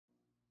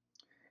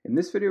In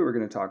this video, we're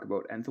going to talk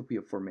about enthalpy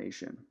of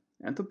formation.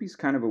 Enthalpy is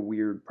kind of a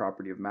weird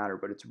property of matter,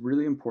 but it's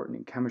really important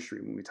in chemistry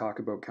when we talk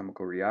about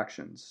chemical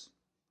reactions.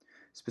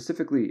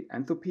 Specifically,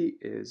 enthalpy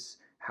is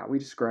how we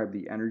describe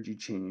the energy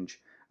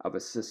change of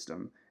a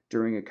system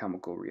during a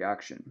chemical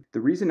reaction.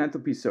 The reason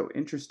enthalpy is so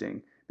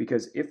interesting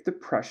because if the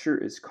pressure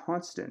is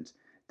constant,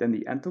 then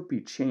the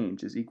enthalpy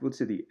change is equal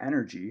to the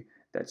energy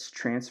that's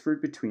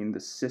transferred between the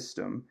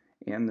system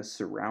and the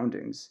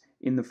surroundings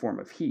in the form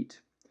of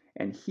heat.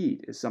 And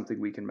heat is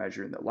something we can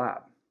measure in the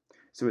lab.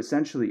 So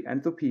essentially,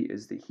 enthalpy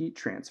is the heat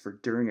transfer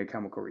during a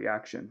chemical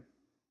reaction.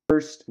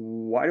 First,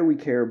 why do we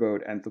care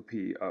about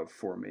enthalpy of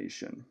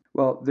formation?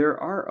 Well, there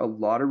are a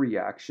lot of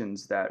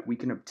reactions that we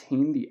can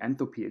obtain the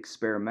enthalpy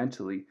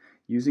experimentally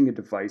using a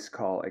device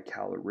called a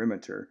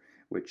calorimeter,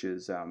 which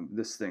is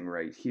this thing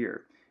right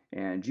here.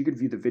 And you can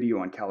view the video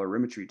on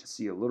calorimetry to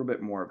see a little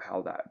bit more of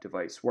how that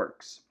device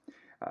works.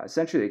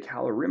 Essentially, a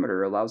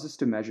calorimeter allows us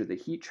to measure the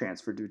heat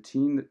transfer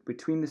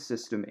between the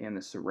system and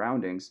the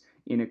surroundings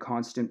in a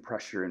constant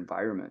pressure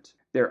environment.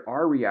 There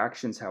are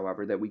reactions,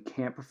 however, that we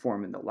can't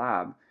perform in the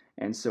lab,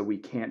 and so we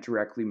can't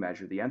directly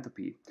measure the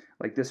enthalpy,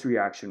 like this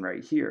reaction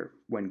right here,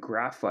 when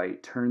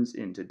graphite turns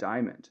into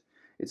diamond.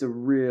 It's a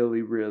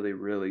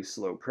really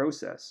slow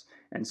process,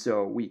 and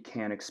so we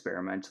can't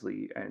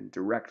experimentally and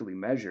directly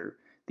measure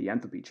the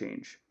enthalpy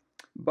change.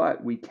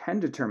 But we can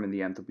determine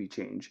the enthalpy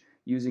change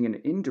using an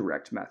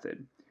indirect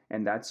method,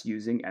 and that's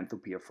using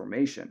enthalpy of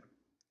formation.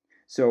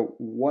 So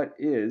what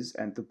is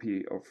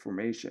enthalpy of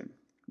formation?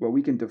 Well,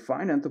 we can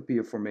define enthalpy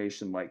of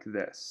formation like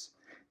this.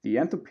 The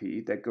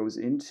enthalpy that goes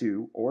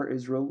into or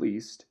is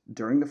released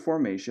during the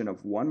formation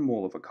of 1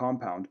 mole of a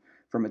compound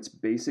from its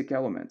basic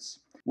elements,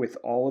 with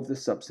all of the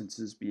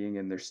substances being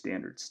in their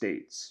standard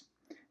states.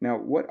 Now,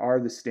 what are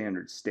the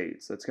standard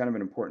states? That's kind of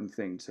an important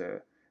thing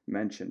to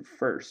mention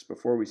first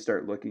before we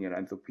start looking at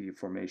enthalpy of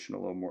formation a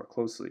little more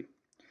closely.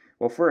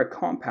 Well, for a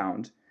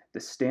compound,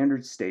 the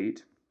standard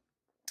state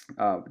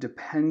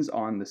depends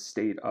on the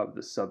state of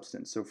the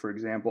substance. So for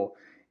example,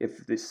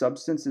 if the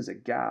substance is a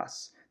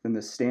gas, then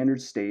the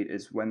standard state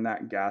is when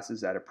that gas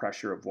is at a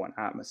pressure of 1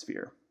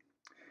 atmosphere.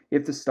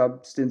 If the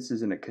substance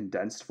is in a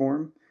condensed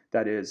form,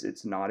 that is,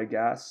 it's not a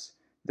gas,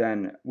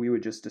 then we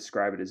would just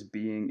describe it as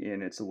being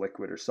in its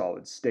liquid or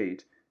solid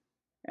state.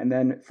 And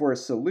then for a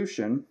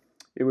solution,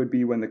 it would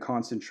be when the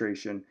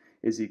concentration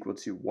is equal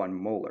to 1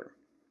 molar.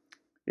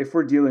 If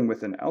we're dealing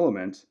with an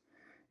element,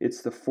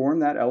 it's the form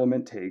that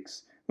element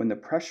takes when the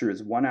pressure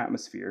is 1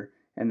 atmosphere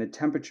and the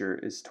temperature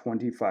is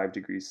 25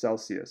 degrees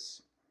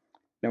Celsius.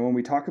 Now, when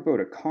we talk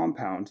about a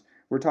compound,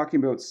 we're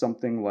talking about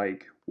something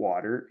like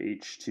water,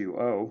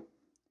 H2O.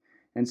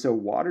 And so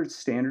water's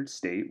standard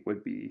state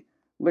would be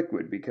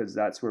liquid because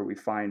that's where we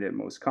find it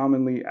most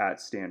commonly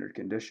at standard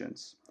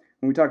conditions.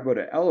 When we talk about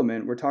an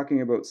element, we're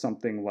talking about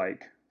something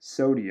like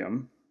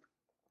sodium,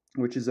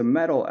 which is a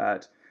metal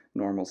at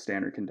normal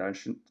standard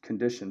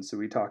conditions. So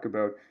we talk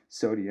about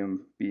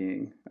sodium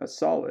being a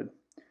solid.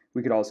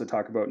 We could also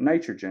talk about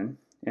nitrogen,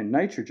 and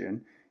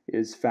nitrogen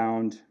is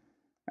found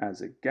as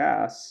a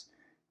gas,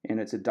 and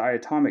it's a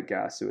diatomic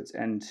gas, so it's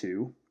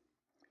N2.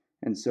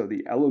 And so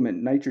the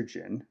element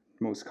nitrogen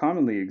most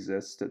commonly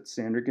exists at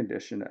standard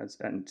condition as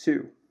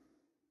N2.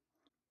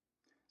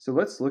 So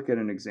let's look at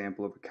an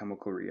example of a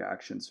chemical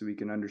reaction so we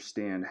can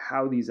understand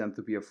how these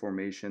enthalpy of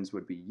formations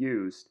would be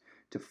used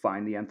to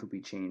find the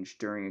enthalpy change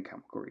during a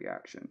chemical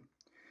reaction.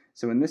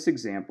 So in this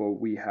example,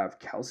 we have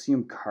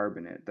calcium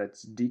carbonate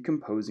that's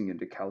decomposing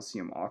into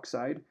calcium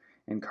oxide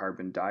and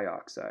carbon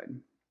dioxide.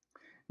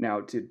 Now,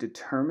 to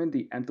determine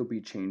the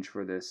enthalpy change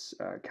for this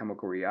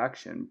chemical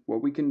reaction,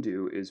 what we can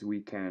do is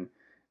we can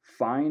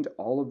find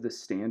all of the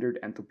standard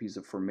enthalpies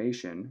of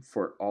formation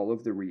for all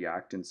of the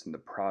reactants and the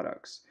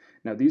products.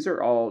 Now, these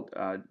are all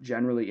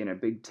generally in a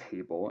big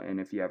table,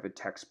 and if you have a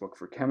textbook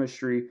for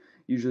chemistry,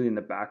 usually in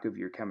the back of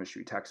your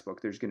chemistry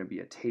textbook, there's going to be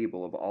a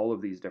table of all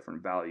of these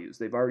different values.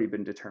 They've already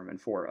been determined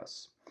for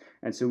us.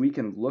 And so we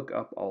can look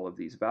up all of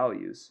these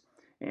values,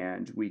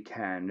 and we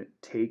can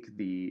take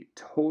the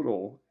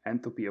total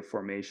enthalpy of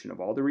formation of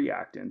all the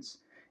reactants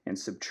and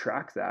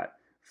subtract that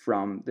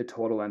from the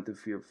total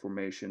enthalpy of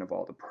formation of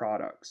all the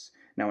products.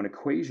 Now, in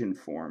equation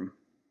form,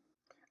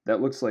 that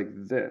looks like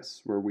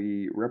this, where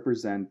we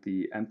represent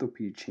the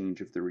enthalpy change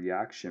of the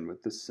reaction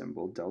with the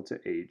symbol delta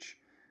H,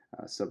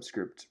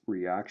 subscript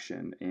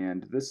reaction,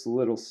 and this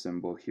little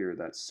symbol here,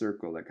 that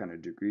circle, that kind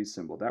of degree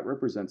symbol, that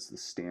represents the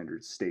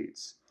standard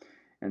states.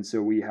 And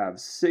so we have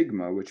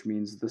sigma, which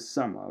means the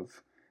sum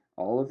of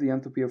all of the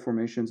enthalpy of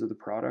formations of the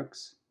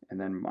products, and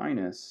then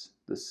minus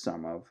the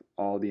sum of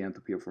all the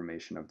enthalpy of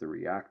formation of the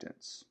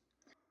reactants.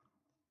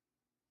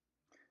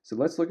 So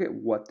let's look at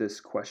what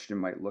this question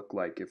might look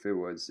like if it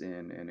was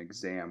in an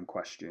exam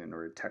question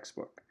or a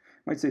textbook.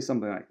 It might say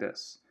something like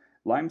this.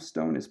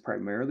 Limestone is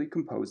primarily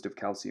composed of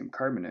calcium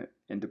carbonate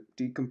and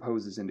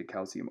decomposes into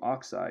calcium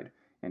oxide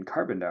and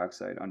carbon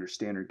dioxide under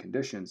standard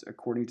conditions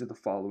according to the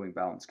following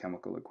balanced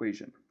chemical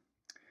equation.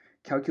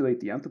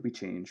 Calculate the enthalpy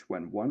change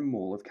when 1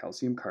 mole of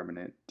calcium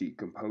carbonate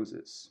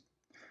decomposes.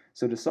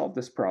 So to solve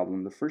this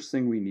problem, the first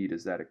thing we need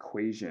is that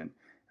equation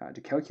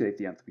to calculate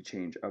the enthalpy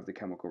change of the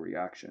chemical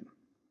reaction.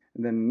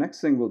 And then the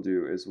next thing we'll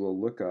do is we'll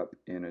look up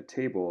in a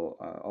table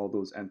all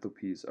those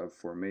enthalpies of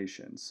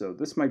formation. So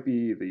this might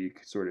be the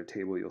sort of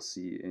table you'll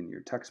see in your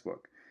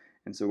textbook.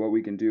 And so what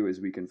we can do is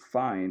we can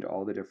find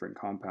all the different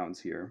compounds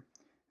here.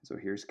 So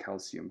here's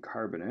calcium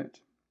carbonate,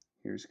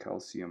 here's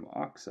calcium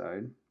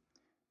oxide,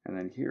 and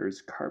then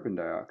here's carbon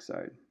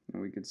dioxide.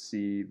 And we can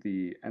see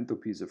the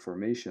enthalpies of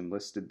formation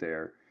listed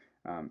there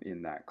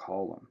in that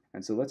column.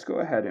 And so let's go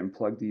ahead and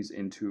plug these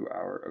into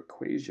our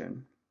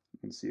equation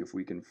and see if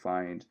we can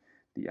find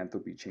the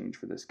enthalpy change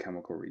for this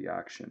chemical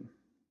reaction.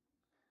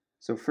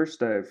 So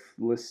first I've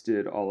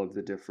listed all of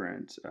the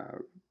different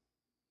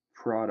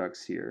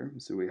products here.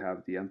 So we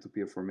have the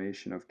enthalpy of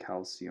formation of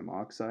calcium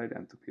oxide,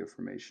 enthalpy of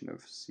formation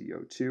of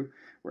CO2.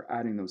 We're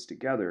adding those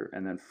together,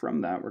 and then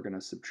from that we're going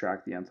to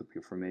subtract the enthalpy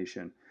of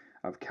formation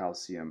of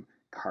calcium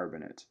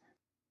carbonate.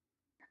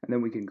 And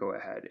then we can go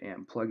ahead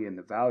and plug in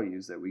the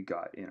values that we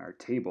got in our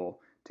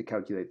table to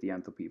calculate the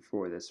enthalpy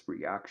for this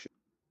reaction.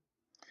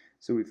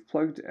 So we've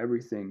plugged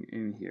everything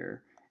in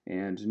here,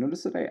 and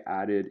notice that I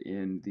added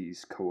in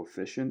these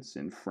coefficients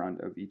in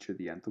front of each of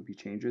the enthalpy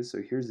changes.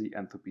 So here's the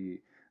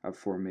enthalpy of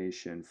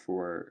formation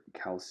for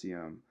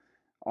calcium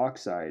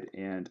oxide,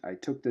 and I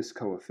took this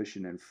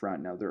coefficient in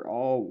front. Now they're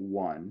all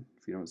 1.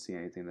 If you don't see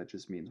anything, that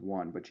just means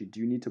 1, but you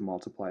do need to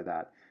multiply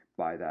that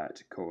by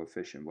that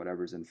coefficient,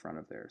 whatever's in front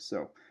of there.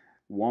 So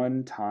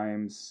 1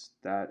 times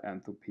that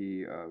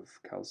enthalpy of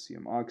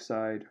calcium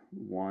oxide,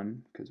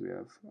 1, because we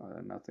have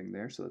nothing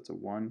there, so that's a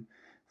 1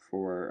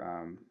 for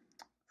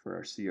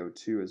our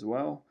CO2 as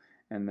well,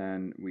 and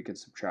then we can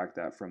subtract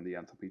that from the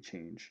enthalpy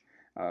change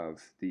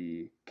of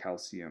the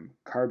calcium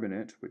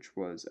carbonate, which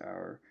was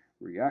our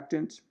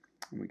reactant,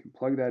 and we can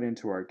plug that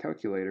into our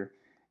calculator,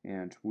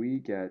 and we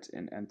get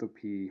an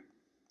enthalpy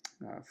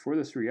for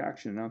this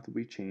reaction, an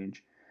enthalpy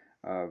change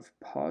of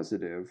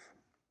positive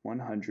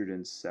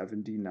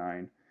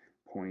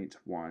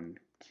 179.1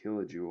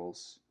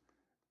 kilojoules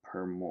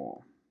per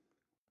mole.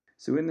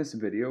 So in this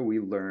video, we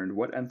learned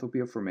what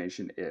enthalpy of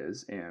formation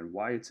is and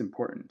why it's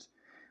important.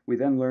 We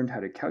then learned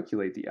how to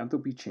calculate the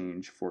enthalpy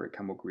change for a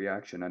chemical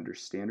reaction under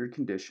standard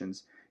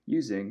conditions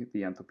using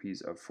the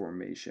enthalpies of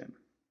formation.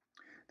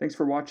 Thanks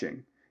for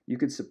watching. You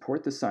can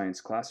support the Science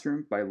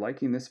Classroom by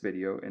liking this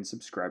video and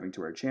subscribing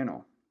to our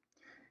channel.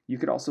 You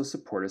could also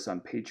support us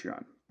on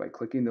Patreon by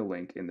clicking the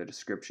link in the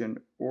description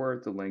or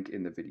the link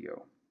in the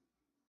video.